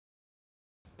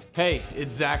Hey,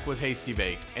 it's Zach with Hasty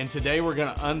Bake, and today we're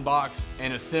going to unbox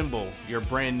and assemble your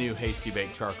brand new Hasty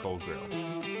Bake Charcoal Grill.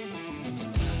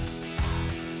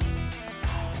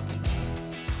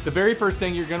 The very first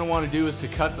thing you're going to want to do is to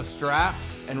cut the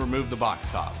straps and remove the box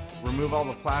top. Remove all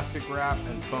the plastic wrap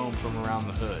and foam from around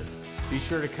the hood. Be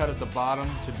sure to cut at the bottom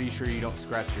to be sure you don't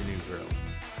scratch your new grill.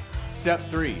 Step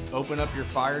 3, open up your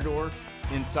fire door.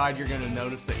 Inside you're going to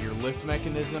notice that your lift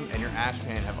mechanism and your ash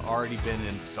pan have already been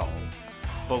installed.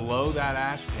 Below that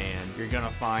ash pan, you're going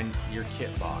to find your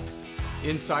kit box.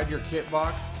 Inside your kit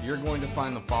box, you're going to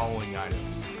find the following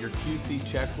items: your QC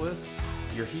checklist,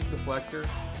 your heat deflector,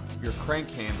 your crank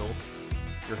handle,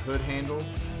 your hood handle,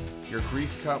 your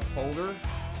grease cup holder,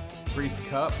 grease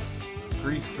cup,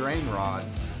 grease drain rod,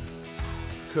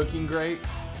 cooking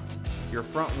grates, your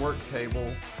front work table,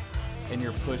 and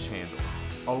your push handle,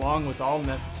 along with all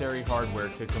necessary hardware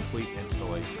to complete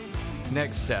installation.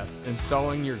 Next step,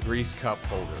 installing your grease cup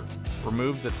holder.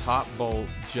 Remove the top bolt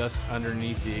just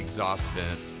underneath the exhaust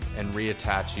vent and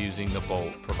reattach using the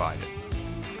bolt provided.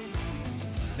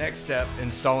 Next step,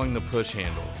 installing the push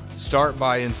handle. Start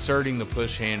by inserting the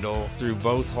push handle through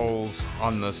both holes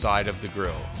on the side of the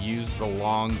grill. Use the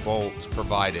long bolts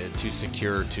provided to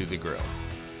secure to the grill.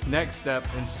 Next step,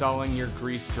 installing your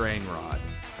grease drain rod.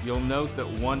 You'll note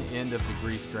that one end of the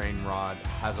grease drain rod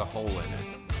has a hole in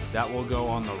it. That will go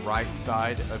on the right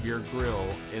side of your grill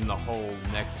in the hole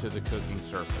next to the cooking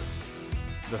surface.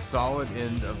 The solid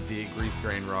end of the grease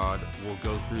drain rod will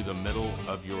go through the middle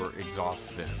of your exhaust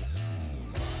vents.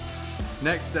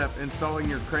 Next step, installing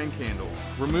your crank handle.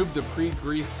 Remove the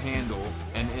pre-greased handle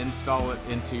and install it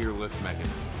into your lift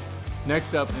mechanism.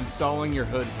 Next up, installing your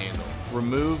hood handle.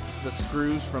 Remove the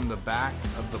screws from the back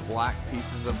of the black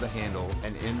pieces of the handle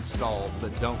and install,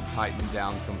 but don't tighten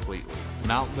down completely.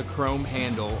 Mount the chrome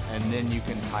handle and then you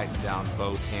can tighten down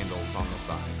both handles on the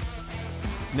sides.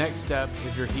 Next step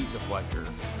is your heat deflector.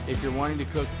 If you're wanting to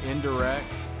cook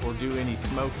indirect or do any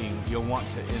smoking, you'll want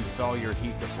to install your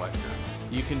heat deflector.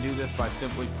 You can do this by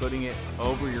simply putting it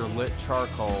over your lit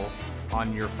charcoal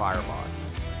on your firebox.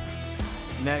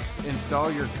 Next, install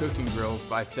your cooking grills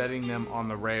by setting them on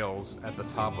the rails at the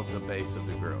top of the base of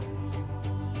the grill.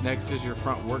 Next is your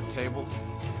front work table.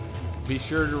 Be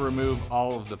sure to remove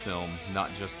all of the film,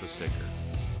 not just the sticker.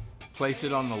 Place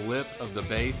it on the lip of the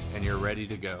base and you're ready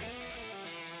to go.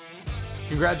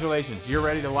 Congratulations, you're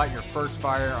ready to light your first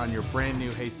fire on your brand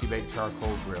new Hasty Bake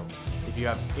Charcoal Grill. If you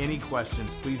have any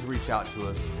questions, please reach out to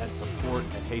us at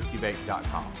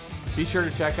support@hastybake.com. Be sure to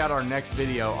check out our next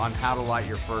video on how to light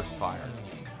your first fire.